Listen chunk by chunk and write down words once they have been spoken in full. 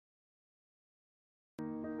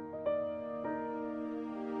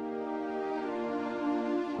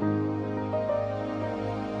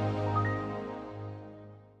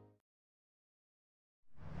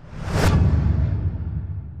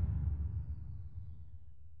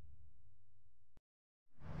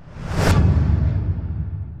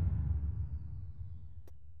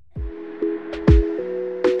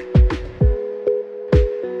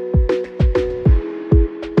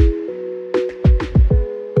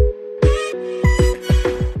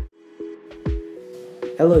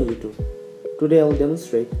Hello YouTube. Today I will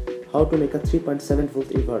demonstrate how to make a 3.7 volt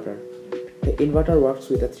inverter. The inverter works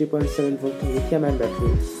with a 3.7 volt lithium-ion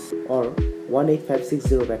battery or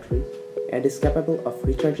 18560 battery and is capable of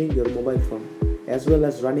recharging your mobile phone as well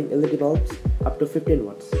as running LED bulbs up to 15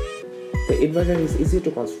 watts. The inverter is easy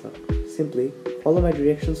to construct. Simply follow my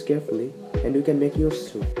directions carefully and you can make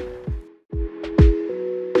yours too.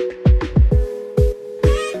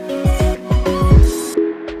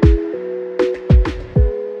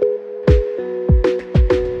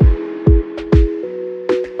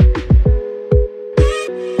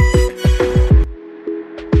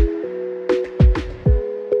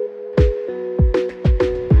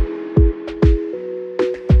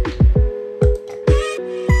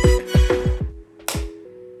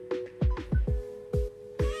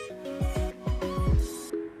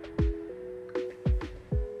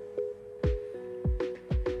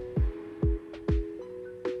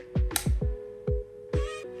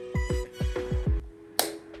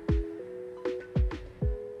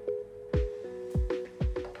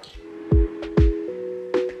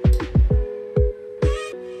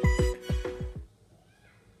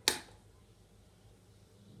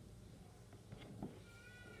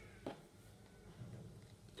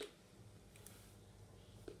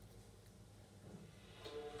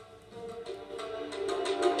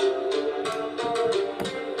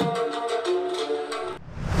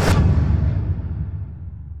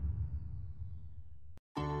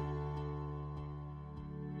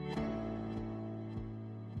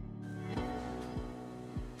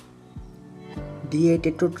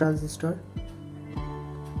 D882 transistor,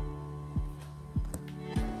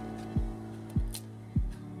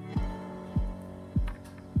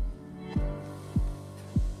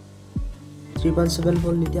 .7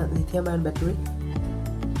 volt lithium-ion battery,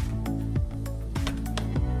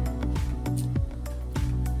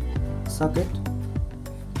 socket,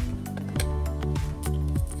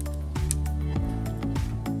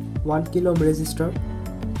 one kilo resistor,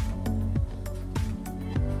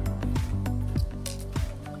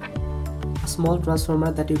 a small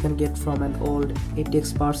transformer that you can get from an old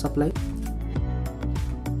ATX power supply,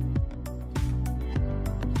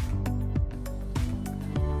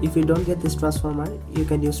 if you don't get this transformer, you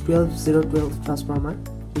can use 12012 transformer,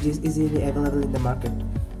 which is easily available in the market,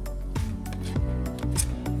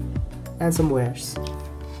 and some wires.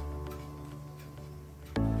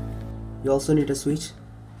 You also need a switch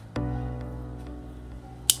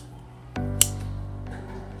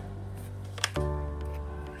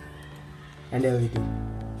and LED.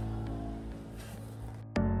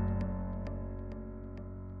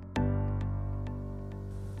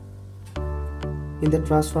 In the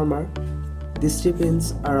transformer, these 3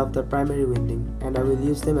 pins are of the primary winding and I will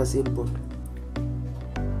use them as input.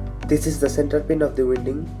 This is the center pin of the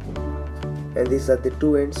winding and these are the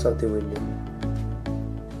 2 ends of the winding.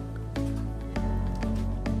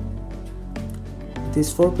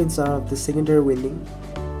 These 4 pins are of the secondary winding,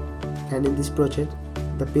 and in this project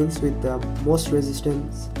the pins with the most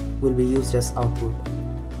resistance will be used as output.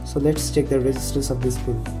 So let's check the resistance of this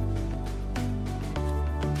pin.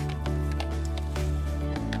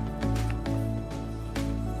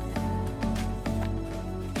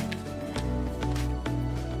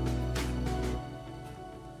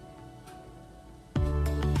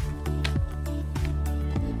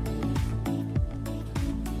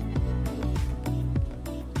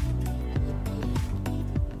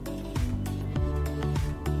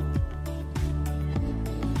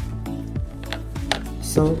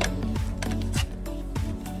 So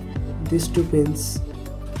these 2 pins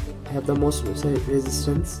have the most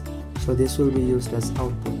resistance, so this will be used as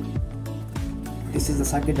output. This is the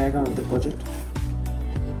circuit diagram of the project.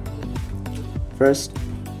 First,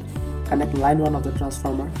 connect line 1 of the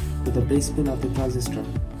transformer to the base pin of the transistor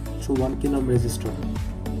through 1 kilo resistor.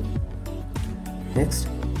 Next,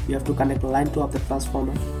 you have to connect line 2 of the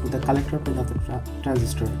transformer to the collector pin of the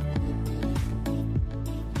transistor.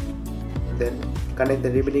 Then connect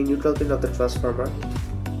the remaining neutral pin of the transformer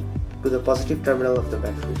to the positive terminal of the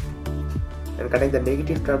battery and connect the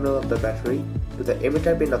negative terminal of the battery to the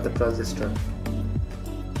emitter pin of the transistor,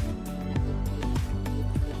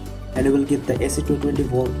 and you will get the AC 220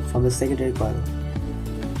 volt from the secondary coil.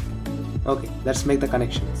 Okay, let's make the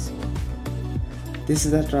connections. This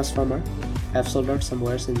is the transformer. I have soldered some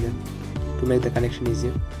wires in them to make the connection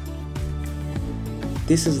easier.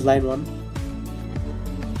 This is line 1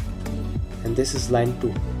 and this is line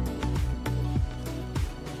 2.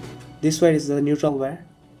 This wire is the neutral wire,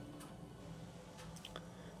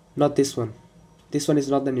 not this one. This one is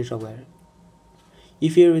not the neutral wire.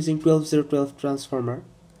 If you are using 12012 transformer,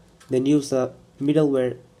 then use the middle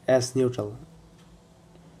wire as neutral.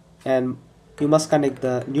 and you must connect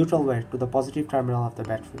the neutral wire to the positive terminal of the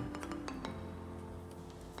battery.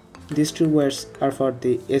 These two wires are for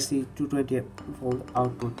the AC 220 volt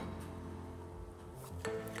output.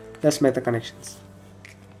 Let's make the connections.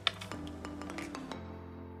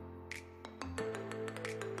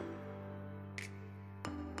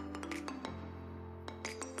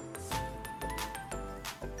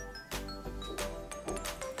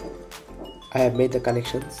 I have made the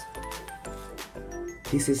connections.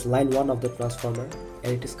 This is line 1 of the transformer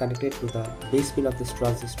and it is connected to the base pin of this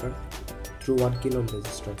transistor through 1 kilo ohm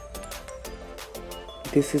resistor.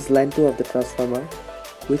 This is line 2 of the transformer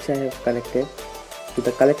which I have connected to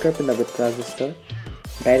the collector pin of the transistor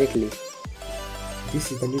directly.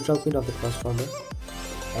 This is the neutral pin of the transformer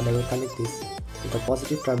and I will connect this to the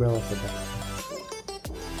positive terminal of the battery.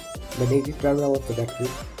 The negative terminal of the battery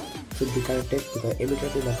should be connected to the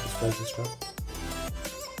emitter pin of this transistor.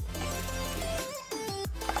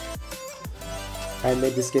 I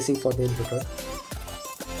made this casing for the inverter.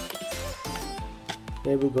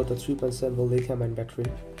 Here we got a 3.7 volt lithium-ion battery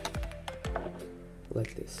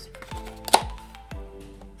like this.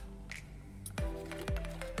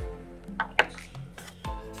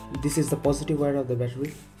 This is the positive wire of the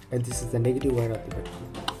battery and this is the negative wire of the battery.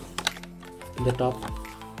 In the top,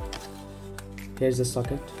 here is the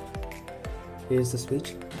socket, here is the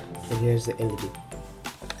switch, and here is the LED.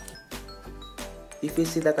 If you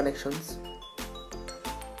see the connections,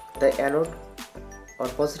 the anode or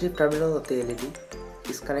positive terminal of the LED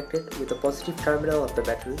is connected with the positive terminal of the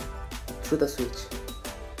battery through the switch,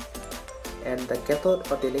 and the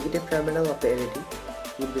cathode or the negative terminal of the LED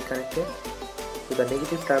will be connected to the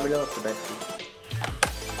negative terminal of the battery.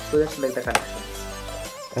 So let's make the connections.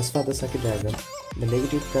 As for the circuit diagram, the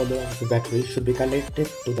negative terminal of the battery should be connected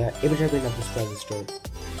to the emitter pin of this transistor.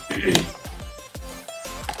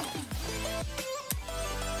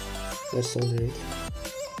 Let's solder it.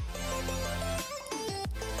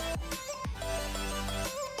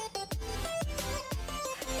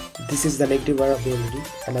 This is the negative wire of the LED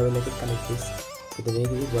and I will let it connect this to the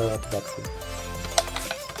negative wire of the battery.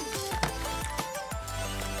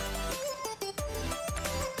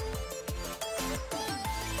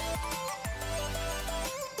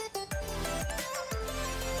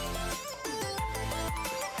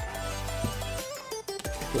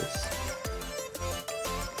 Yes.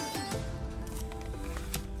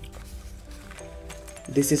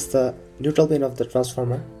 This is the neutral pin of the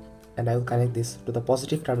transformer and I will connect this to the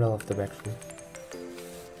positive terminal of the battery.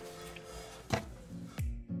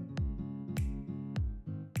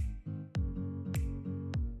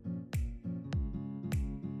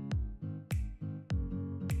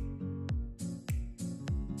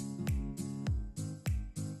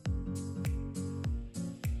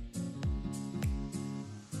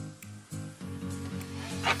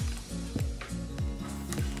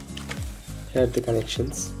 Here are the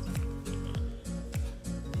connections.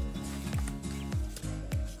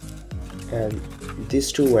 And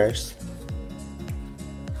these two wires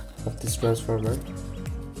of this transformer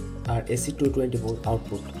are AC 220 volt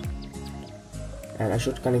output, and I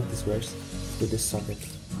should connect these wires to this socket.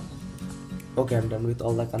 Okay, I'm done with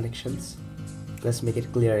all the connections. Let's make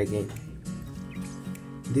it clear again.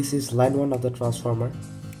 This is line 1 of the transformer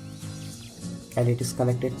and it is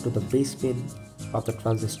connected to the base pin of the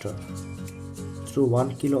transistor through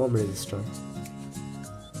 1 kilo ohm resistor.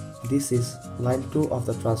 This is line 2 of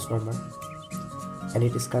the transformer and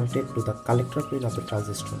it is connected to the collector pin of the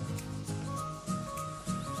transistor.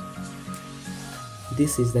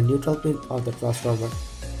 This is the neutral pin of the transformer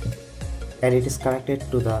and it is connected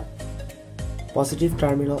to the positive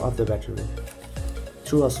terminal of the battery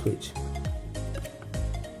through a switch.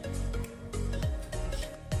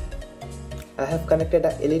 I have connected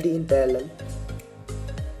a LED in parallel.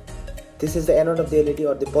 This is the anode of the LED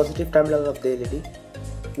or the positive terminal of the LED,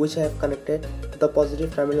 which I have connected to the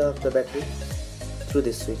positive terminal of the battery through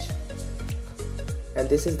this switch. And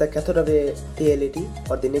this is the cathode of the LED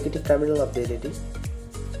or the negative terminal of the LED,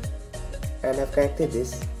 and I have connected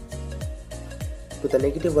this to the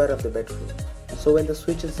negative wire of the battery. So when the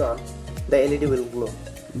switch is on, the LED will glow.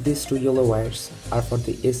 These two yellow wires are for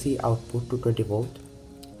the AC output to 20 volt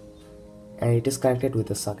and it is connected with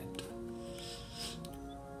the socket.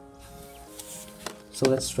 So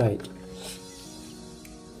let's try it.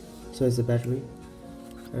 So it's the battery.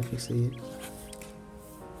 I fix it here.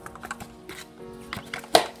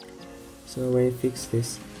 So when I fix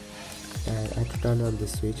this, I have to turn on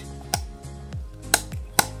this switch.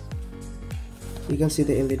 You can see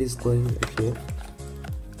the LED is glowing right here.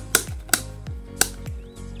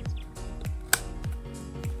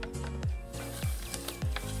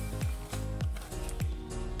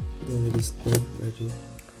 The LED is on right here.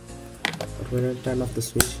 But when I turn off the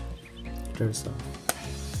switch, it turns on.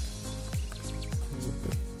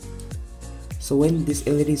 So when this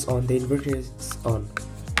LED is on, the inverter is on.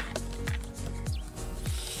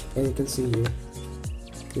 And you can see here,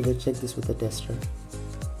 we will check this with a tester.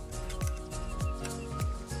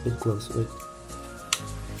 It close. Wait.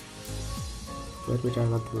 Let me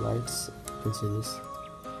turn on the lights. You can see this.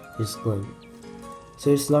 It's going. So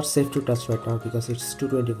it's not safe to touch right now because it's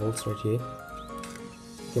 220 volts right here.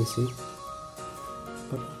 You can see.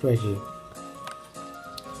 But right here.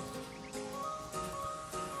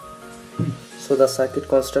 So the circuit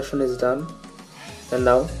construction is done. And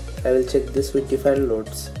now I will check this with different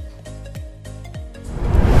loads.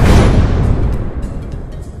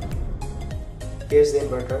 Here's the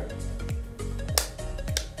inverter.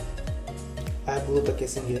 I have glued the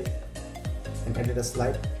casing here and added a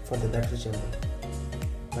slide for the battery chamber,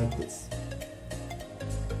 like this.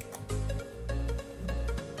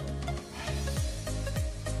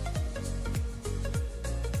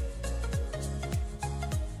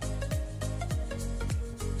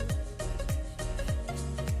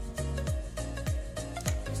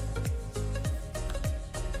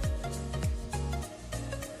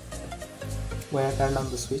 When I turn on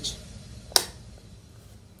the switch,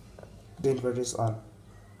 the inverter is on.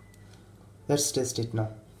 Let's test it now.